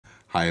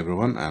Hi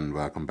everyone and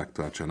welcome back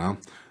to our channel.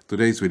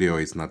 Today's video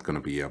is not going to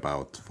be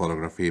about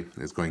photography,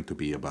 it's going to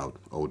be about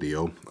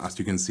audio. As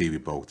you can see, we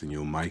bought a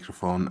new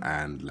microphone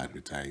and let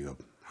me tell you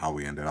how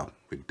we ended up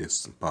with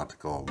this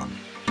particular one.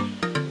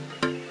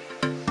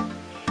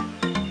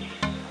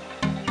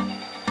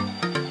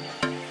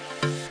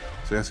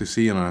 So as you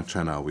see on our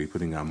channel, we're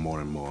putting out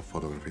more and more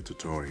photography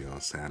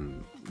tutorials,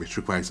 and which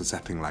requires a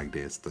setting like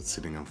this that's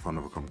sitting in front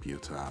of a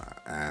computer,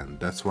 and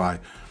that's why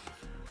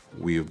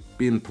we've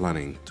been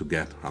planning to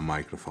get a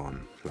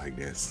microphone like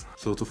this.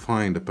 So to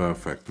find the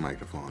perfect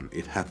microphone,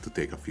 it had to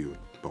take a few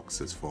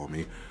boxes for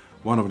me.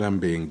 One of them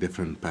being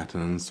different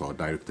patterns or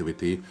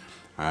directivity.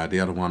 The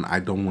other one, I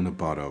don't want to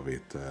bother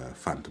with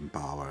phantom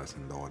powers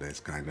and all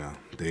these kind of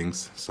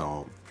things,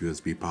 so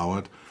USB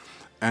powered.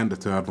 And the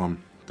third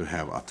one, to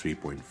have a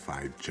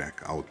 3.5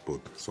 jack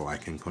output so I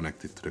can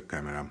connect it to the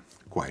camera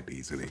quite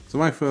easily. So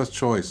my first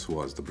choice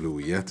was the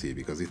Blue Yeti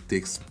because it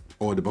ticks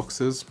all the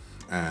boxes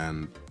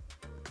and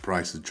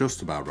price is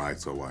just about right,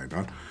 so why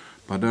not?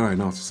 But then I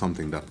noticed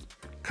something that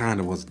kind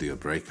of was a deal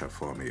breaker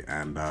for me,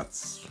 and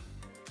that's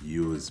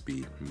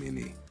USB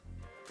mini.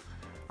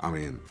 I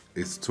mean,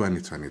 it's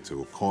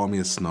 2022, call me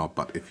a snob,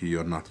 but if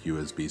you're not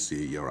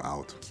USB-C, you're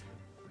out.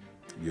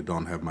 You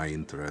don't have my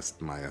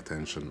interest, my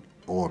attention,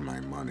 or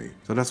my money.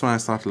 So that's why I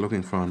started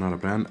looking for another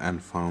brand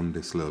and found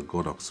this little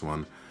Godox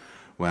one.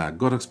 Well,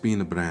 Godox being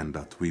a brand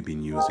that we've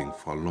been using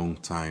for a long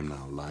time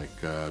now,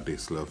 like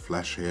this little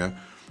flash here.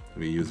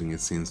 We're using it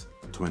since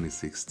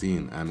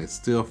 2016 and it's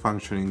still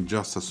functioning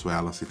just as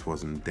well as it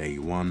was in day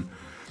one.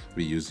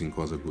 We're using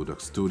also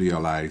Godox Studio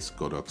Lights,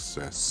 Godox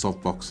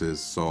softboxes,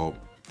 so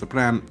the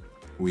brand,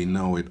 we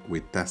know it, we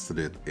tested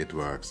it, it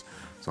works.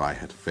 So I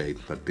had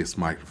faith that this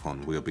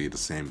microphone will be the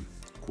same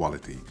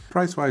quality.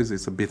 Price wise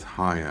it's a bit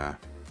higher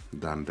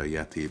than the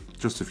Yeti,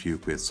 just a few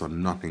quid, so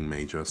nothing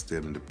major,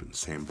 still in the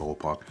same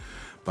ballpark.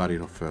 But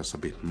it offers a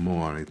bit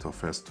more. It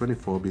offers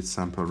 24-bit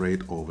sample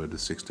rate over the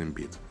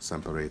 16-bit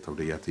sample rate of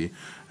the Yeti.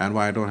 And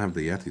while I don't have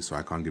the Yeti, so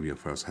I can't give you a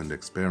first-hand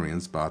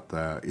experience, but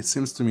it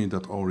seems to me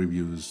that all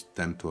reviews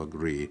tend to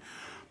agree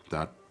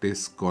that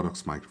this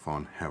Godox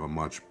microphone have a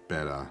much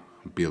better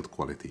build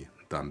quality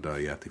than the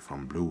Yeti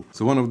from Blue.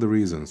 So one of the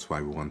reasons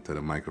why we wanted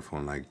a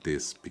microphone like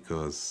this,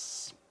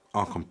 because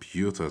our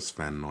computer's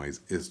fan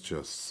noise is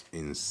just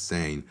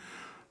insane.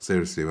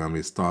 Seriously, when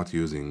we start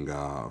using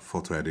a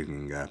photo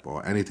editing app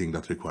or anything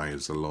that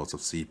requires a lot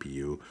of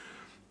CPU,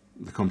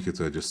 the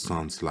computer just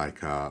sounds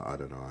like a, I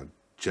don't know, a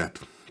jet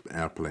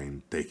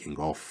airplane taking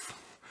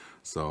off.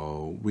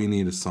 So we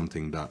needed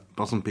something that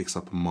doesn't pick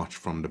up much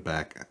from the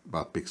back,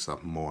 but picks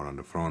up more on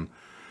the front.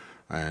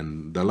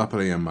 And the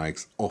lavalier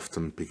mics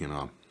often picking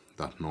up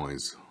that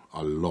noise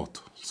a lot.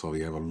 So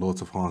we have a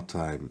lot of hard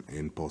time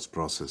in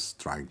post-process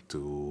trying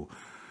to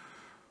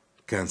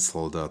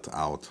cancel that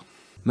out.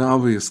 Now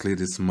obviously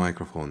this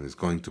microphone is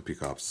going to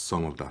pick up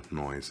some of that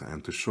noise,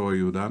 and to show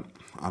you that,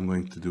 I'm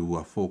going to do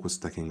a focus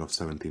stacking of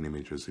 17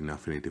 images in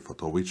Affinity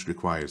Photo, which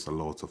requires a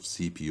lot of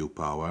CPU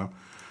power,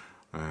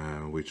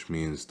 which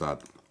means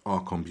that our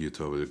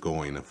computer will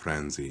go in a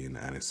frenzy in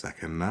any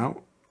second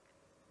now.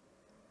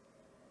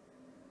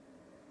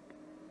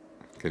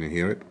 Can you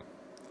hear it?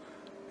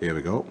 Here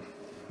we go,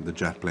 the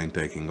jet plane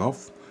taking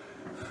off.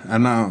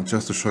 And now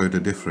just to show you the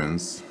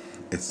difference,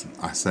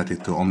 I set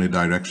it to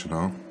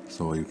omnidirectional,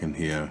 so you can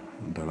hear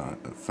the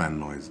fan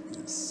noise,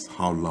 is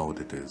how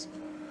loud it is.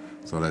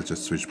 So let's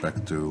just switch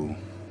back to,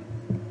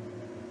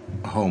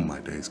 oh my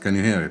days, can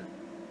you hear it?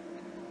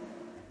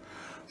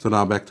 So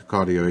now back to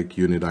cardioid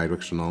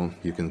unidirectional,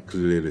 you can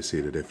clearly see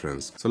the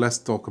difference. So let's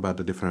talk about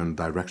the different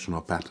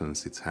directional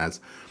patterns it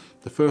has.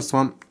 The first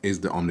one is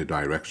the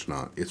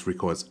omnidirectional. It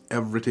records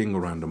everything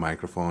around the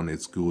microphone.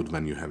 It's good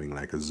when you're having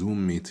like a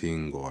Zoom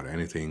meeting or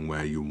anything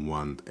where you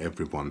want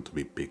everyone to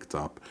be picked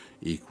up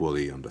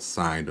equally on the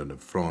side, on the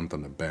front,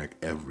 on the back,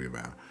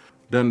 everywhere.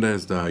 Then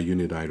there's the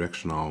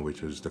unidirectional,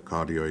 which is the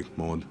cardioid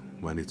mode,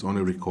 when it's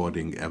only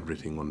recording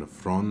everything on the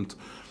front,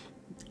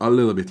 a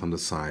little bit on the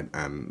side,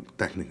 and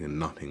technically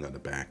nothing at the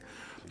back.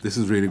 This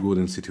is really good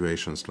in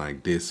situations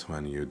like this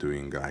when you're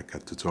doing like a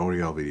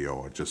tutorial video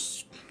or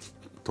just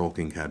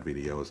talking head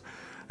videos,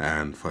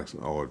 and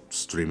or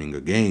streaming a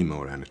game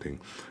or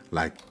anything,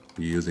 like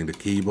using the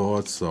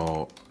keyboard,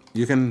 so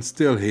you can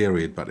still hear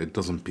it but it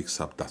doesn't pick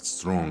up that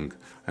strong.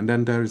 And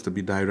then there is the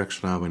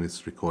bidirectional, when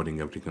it's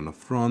recording everything on the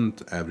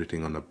front,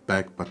 everything on the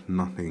back, but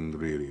nothing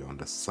really on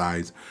the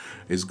sides.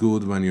 It's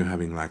good when you're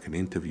having like an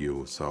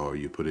interview, so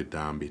you put it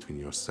down between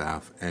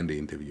yourself and the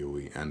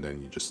interviewee, and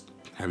then you just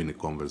having a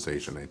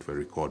conversation, it will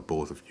record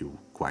both of you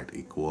quite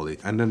equally.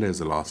 And then there's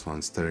the last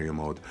one, stereo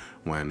mode,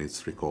 when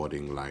it's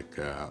recording like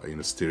in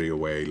a stereo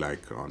way,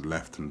 like on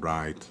left and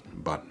right,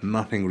 but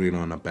nothing really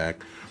on the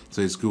back.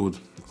 So it's good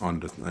on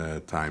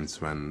the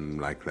times when,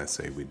 like, let's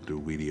say we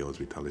do videos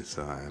with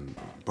Alyssa and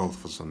both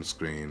of us on the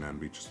screen and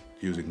we're just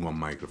using one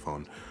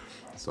microphone,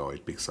 so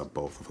it picks up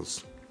both of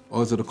us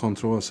Also, the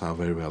controls are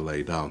very well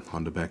laid out.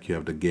 On the back you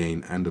have the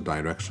gain and the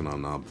directional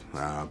knob,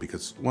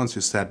 because once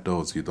you set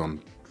those you don't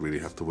really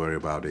have to worry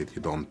about it,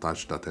 you don't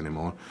touch that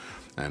anymore.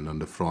 And on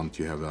the front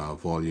you have a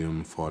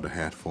volume for the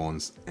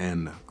headphones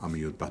and a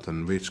mute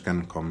button, which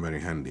can come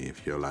very handy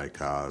if you're like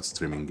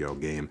streaming your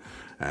game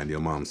and your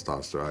mom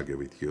starts to argue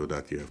with you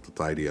that you have to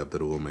tidy up the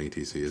room,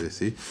 etc,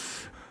 etc.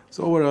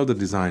 So overall the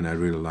design, I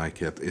really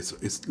like it.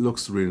 It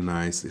looks really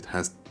nice. It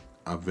has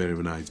a very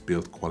nice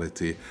build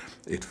quality.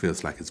 It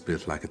feels like it's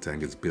built like a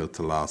tank, it's built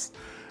to last.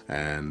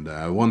 And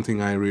one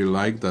thing I really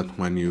like, that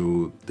when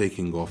you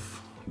taking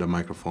off the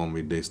microphone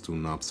with these two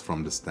knobs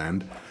from the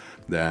stand,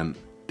 then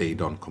they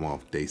don't come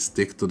off, they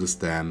stick to the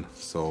stand,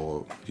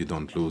 so you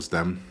don't lose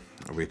them,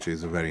 which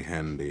is very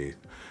handy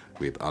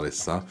with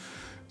Alyssa.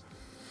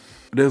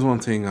 There's one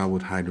thing I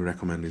would highly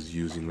recommend, is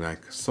using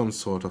like some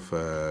sort of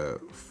a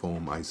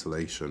foam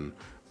isolation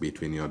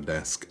between your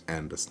desk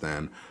and the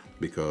stand,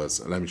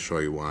 because let me show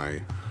you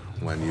why.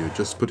 When you're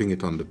just putting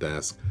it on the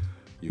desk,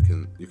 you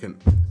can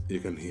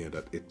hear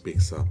that it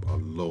picks up a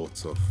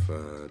lot of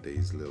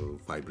these little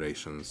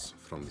vibrations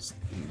from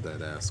the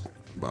desk.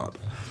 But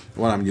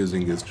what I'm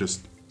using is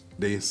just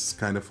these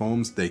kind of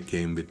foams. They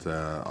came with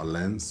a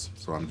lens,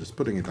 so I'm just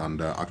putting it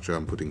under. Actually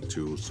I'm putting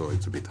two, so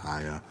it's a bit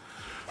higher,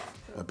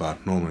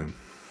 but normally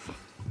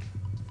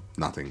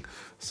nothing,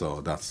 so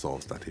that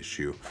solves that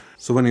issue.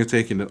 So when you're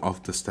taking it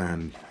off the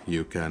stand,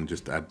 you can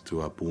just add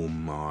to a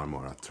boom arm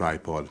or a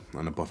tripod.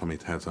 On the bottom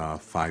it has a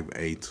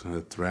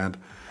 5/8 thread,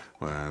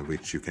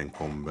 which you can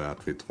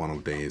convert with one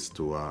of these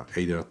to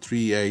either a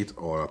 3/8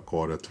 or a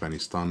 1/4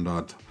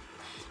 standard.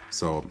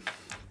 So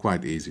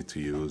quite easy to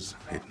use.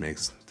 It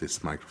makes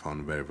this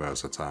microphone very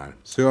versatile.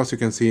 So as you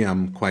can see,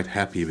 I'm quite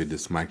happy with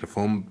this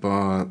microphone,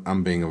 but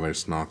I'm being a very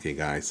snarky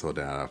guy, so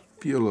there are a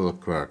few little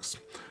quirks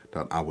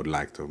that I would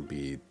like to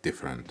be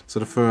different. So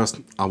the first,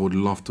 I would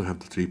love to have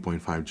the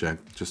 3.5 jack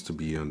just to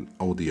be an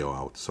audio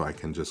out, so I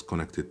can just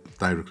connect it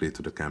directly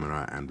to the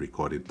camera and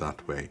record it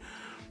that way.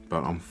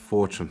 But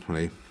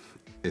unfortunately,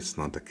 it's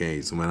not the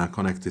case. When I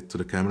connect it to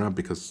the camera,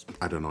 because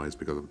I don't know, it's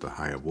because of the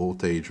higher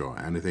voltage or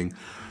anything,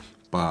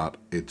 but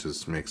it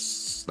just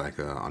makes like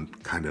a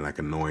kind of like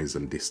a noise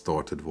and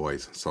distorted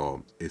voice,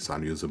 so it's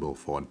unusable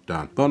for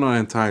that. But not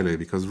entirely,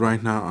 because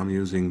right now I'm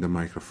using the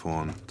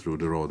microphone through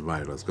the Rode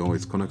Wireless Go.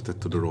 It's connected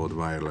to the Rode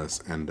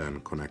Wireless and then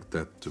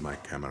connected to my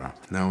camera.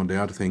 Now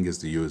the other thing is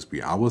the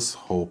USB. I was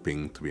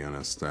hoping, to be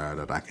honest,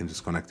 that I can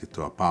just connect it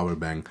to a power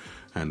bank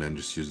and then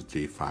just use the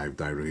 3.5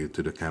 directly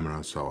to the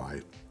camera, so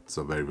it's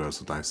a very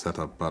versatile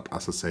setup. But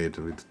as I said,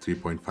 with the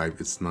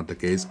 3.5 it's not the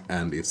case,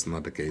 and it's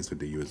not the case with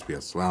the USB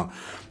as well,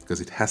 because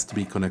it has to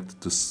be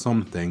connected to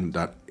something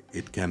that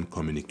it can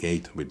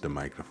communicate with the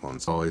microphone.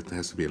 So it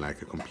has to be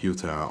like a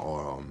computer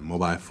or a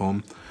mobile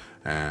phone,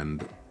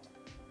 and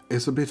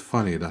it's a bit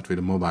funny that with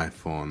a mobile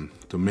phone,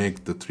 to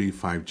make the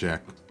 3.5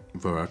 jack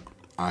work,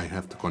 I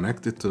have to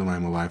connect it to my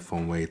mobile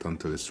phone, wait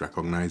until it's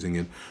recognizing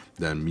it,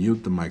 then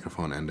mute the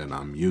microphone, and then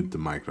unmute the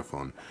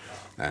microphone,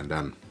 and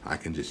then I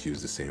can just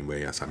use the same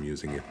way as I'm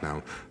using it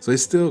now. So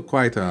it's still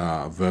quite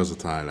a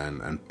versatile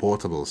and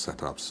portable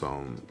setup,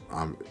 so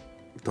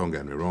don't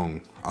get me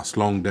wrong, as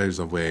long there's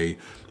a way,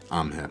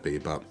 I'm happy.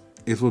 But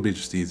it will be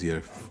just easier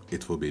if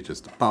it will be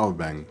just a power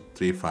bank,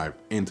 3.5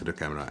 into the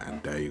camera,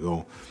 and there you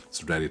go,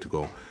 it's ready to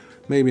go.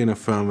 Maybe in a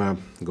firmware,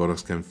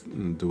 Godox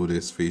can do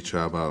this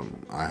feature, but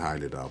I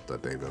highly doubt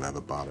that they will ever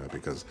bother,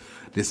 because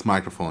this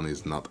microphone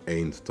is not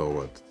aimed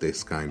toward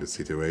this kind of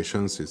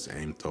situations. It's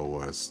aimed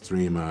towards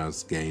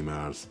streamers,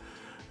 gamers,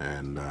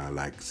 and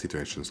like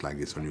situations like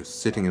this when you're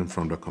sitting in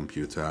front of a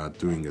computer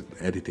doing an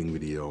editing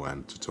video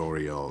and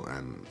tutorial,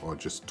 and or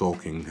just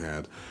talking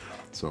head,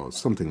 so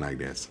something like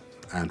this.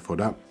 And for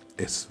that,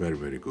 it's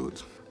very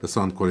good. The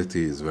sound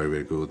quality is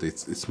very good.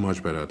 It's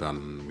much better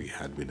than we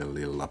had with the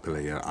little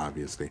lavalier,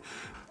 obviously.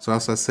 So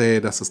as I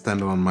said, as a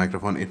standalone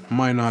microphone, it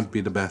might not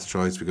be the best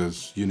choice,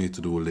 because you need to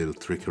do a little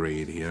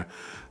trickery here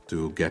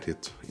to get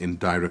it in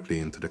directly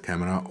into the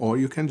camera, or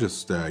you can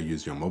just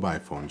use your mobile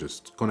phone,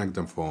 just connect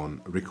the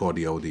phone, record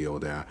the audio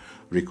there,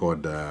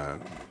 record the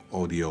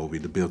audio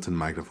with the built-in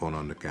microphone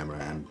on the camera,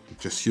 and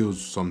just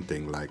use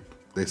something like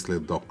this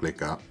little dog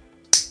clicker,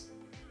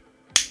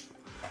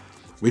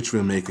 which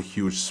will make a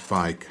huge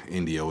spike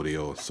in the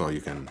audio, so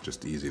you can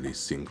just easily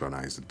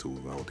synchronize the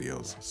two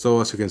audios. So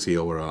as you can see,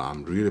 overall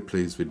I'm really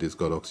pleased with this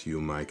Godox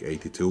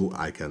UMic82.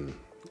 I can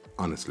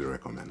honestly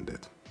recommend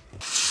it.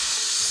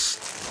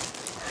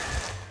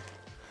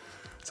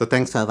 So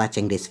thanks for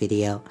watching this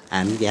video,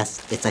 and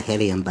yes, it's a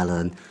helium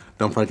balloon.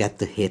 Don't forget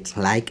to hit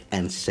like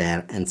and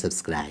share and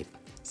subscribe.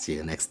 See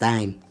you next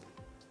time.